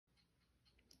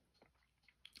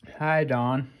Hi,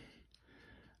 Dawn.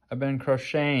 I've been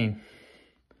crocheting.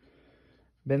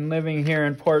 Been living here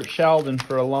in Port Sheldon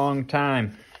for a long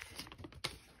time.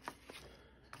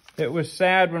 It was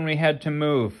sad when we had to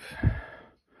move,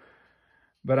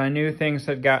 but I knew things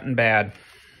had gotten bad.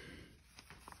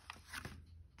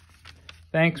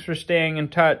 Thanks for staying in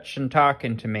touch and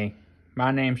talking to me.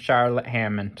 My name's Charlotte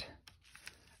Hammond.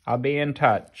 I'll be in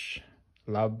touch.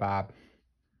 Love, Bob.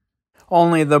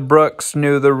 Only the Brooks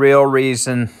knew the real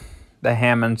reason the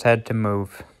Hammonds had to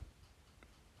move.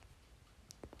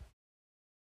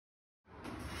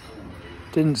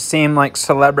 Didn't seem like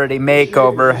Celebrity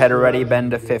Makeover had already been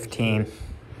to 15.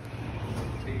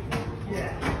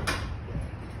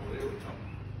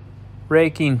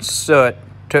 Raking soot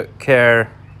took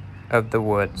care of the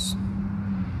woods.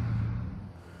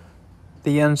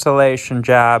 The insulation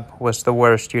job was the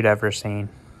worst you'd ever seen.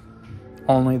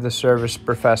 Only the service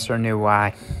professor knew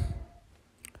why.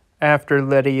 After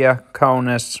Lydia,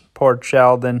 Conus, Port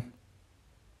Sheldon,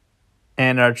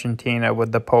 and Argentina,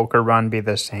 would the poker run be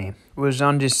the same? It was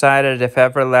undecided if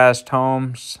Everlast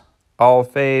Homes,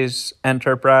 All-Phase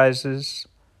Enterprises,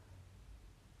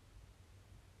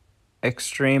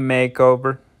 Extreme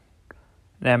Makeover,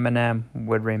 and M&M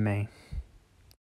would remain.